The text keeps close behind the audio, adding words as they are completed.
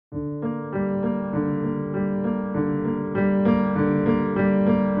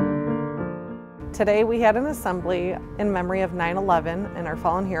Today we had an assembly in memory of 9/11 and our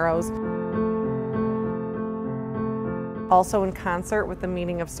fallen heroes. Also in concert with the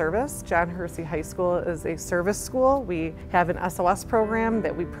meaning of service, Hersey High School is a service school. We have an SOS program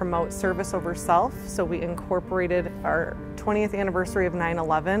that we promote service over self, so we incorporated our 20th anniversary of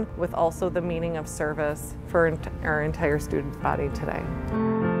 9/11 with also the meaning of service for our entire student body today.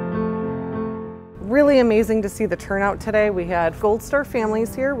 Really amazing to see the turnout today. We had Gold Star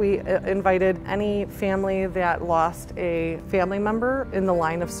families here. We invited any family that lost a family member in the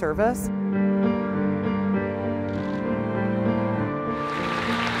line of service.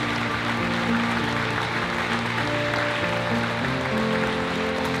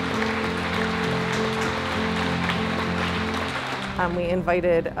 We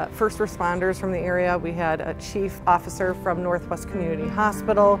invited first responders from the area. We had a chief officer from Northwest Community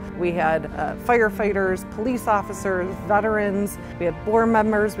Hospital. We had firefighters, police officers, veterans. We had board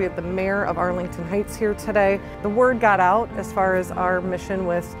members. We had the mayor of Arlington Heights here today. The word got out as far as our mission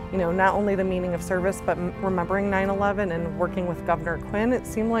with, not only the meaning of service, but remembering 9/11 and working with Governor Quinn. It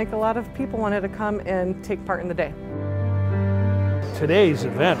seemed like a lot of people wanted to come and take part in the day. Today's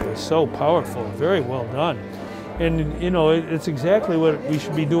event was so powerful, very well done. And it's exactly what we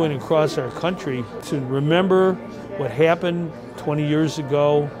should be doing across our country, to remember what happened 20 years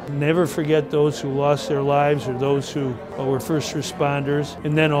ago, never forget those who lost their lives or those who were first responders,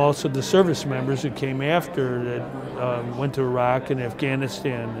 and then also the service members who came after that went to Iraq and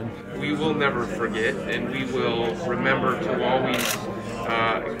Afghanistan. We will never forget, and we will remember to always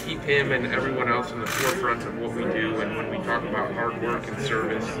keep him and everyone else in the forefront of what we do. And when we talk about hard work and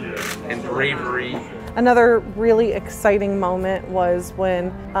service and bravery. Another really exciting moment was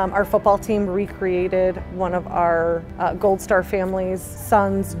when our football team recreated one of our Gold Star family's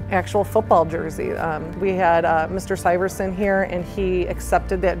son's actual football jersey. We had Mr. Syverson here, and he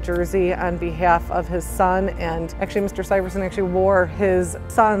accepted that jersey on behalf of his son. And actually, Mr. Syverson actually wore his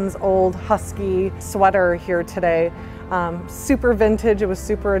son's old Husky sweater here today. Super vintage, it was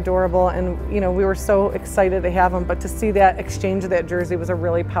super adorable, and we were so excited to have him, but to see that exchange of that jersey was a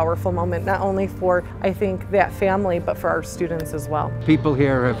really powerful moment, not only for, I think, that family, but for our students as well. People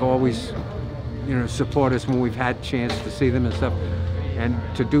here have always, support us when we've had a chance to see them and stuff, and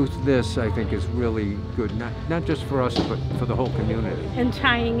to do this, I think, is really good, not just for us, but for the whole community. And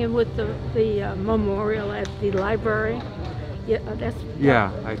tying in with the memorial at the library.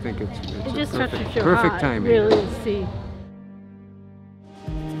 Yeah, I think it's it just perfect, touches your perfect heart, timing. really, to see.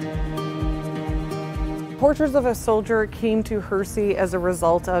 Portraits of a Soldier came to Hersey as a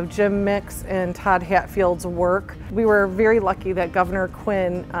result of Jim Mix and Todd Hatfield's work. We were very lucky that Governor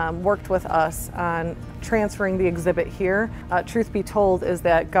Quinn worked with us on transferring the exhibit here. Truth be told is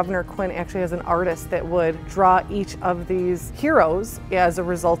that Governor Quinn actually has an artist that would draw each of these heroes as a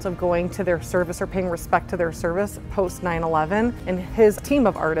result of going to their service or paying respect to their service post 9/11, and his team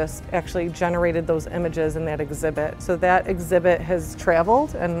of artists actually generated those images in that exhibit. So that exhibit has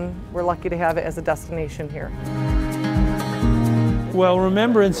traveled, and we're lucky to have it as a destination here. Well,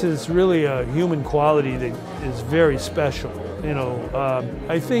 remembrance is really a human quality that is very special.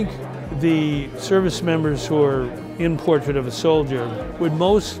 I think the service members who are in Portrait of a Soldier would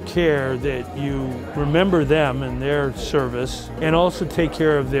most care that you remember them and their service, and also take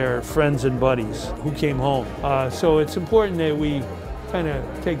care of their friends and buddies who came home. So it's important that we kind of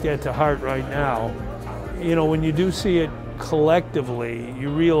take that to heart right now. When you do see it collectively, you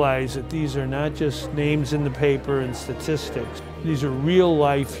realize that these are not just names in the paper and statistics. These are real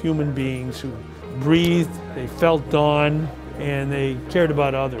life human beings who breathed, they felt dawn, and they cared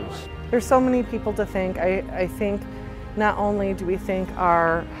about others. There's so many people to thank. I think not only do we thank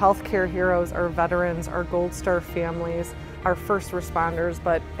our healthcare heroes, our veterans, our Gold Star families, our first responders,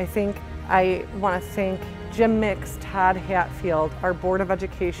 but I want to thank Jim Mix, Todd Hatfield, our Board of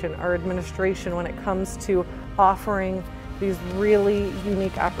Education, our administration when it comes to offering these really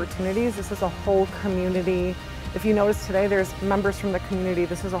unique opportunities. This is a whole community. If you notice today, there's members from the community.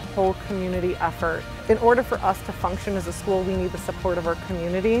 This is a whole community effort. In order for us to function as a school, we need the support of our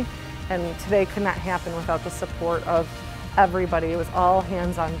community. And today could not happen without the support of everybody. It was all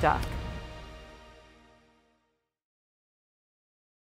hands on deck.